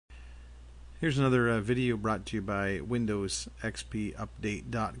Here's another video brought to you by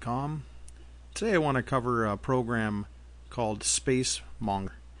WindowsXPUpdate.com. Today I want to cover a program called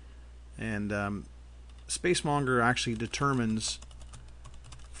SpaceMonger. And SpaceMonger actually determines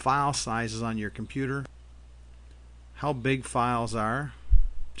file sizes on your computer, how big files are.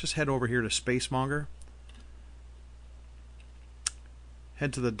 Just head over here to SpaceMonger.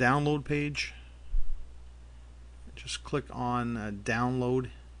 Head to the download page. Just click on download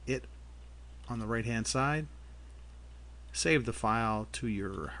it on the right hand side. Save the file to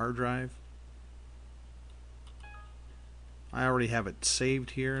your hard drive. I already have it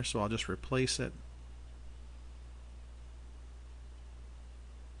saved here, so I'll just replace it.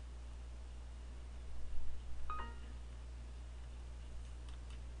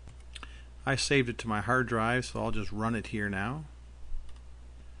 I saved it to my hard drive, so I'll just run it here now.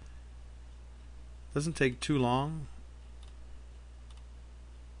 Doesn't take too long.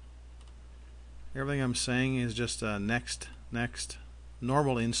 Everything I'm saying is just next,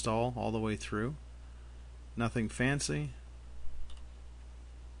 normal install all the way through. Nothing fancy.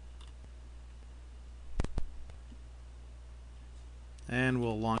 And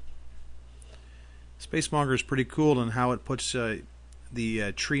we'll launch. SpaceMonger is pretty cool in how it puts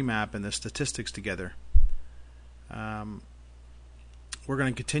the tree map and the statistics together. We're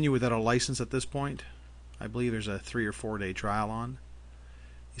going to continue without a license at this point. I believe there's a 3 or 4 day trial on.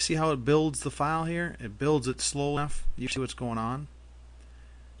 You see how it builds the file here? It builds it slow enough. You see what's going on.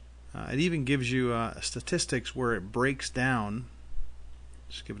 It even gives you statistics where it breaks down.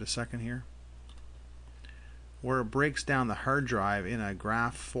 Just give it a second here. Where it breaks down the hard drive in a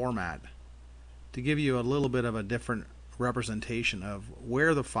graph format to give you a little bit of a different representation of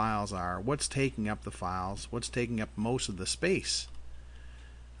where the files are, what's taking up the files, what's taking up most of the space.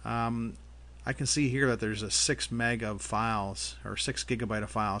 I can see here that there's a 6 meg of files, or 6 gigabyte of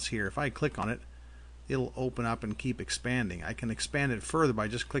files here. If I click on it, it'll open up and keep expanding. I can expand it further by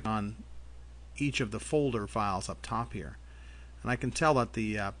just clicking on each of the folder files up top here. And I can tell that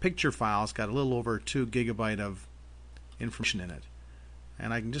the picture file's got a little over 2 gigabyte of information in it.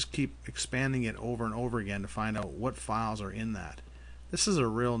 And I can just keep expanding it over and over again to find out what files are in that. This is a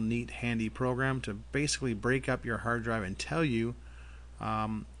real neat, handy program to basically break up your hard drive and tell you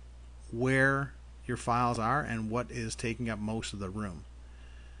where your files are and what is taking up most of the room.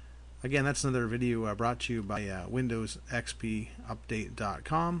 Again, that's another video brought to you by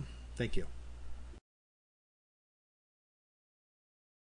WindowsXPUpdate.com. Thank you.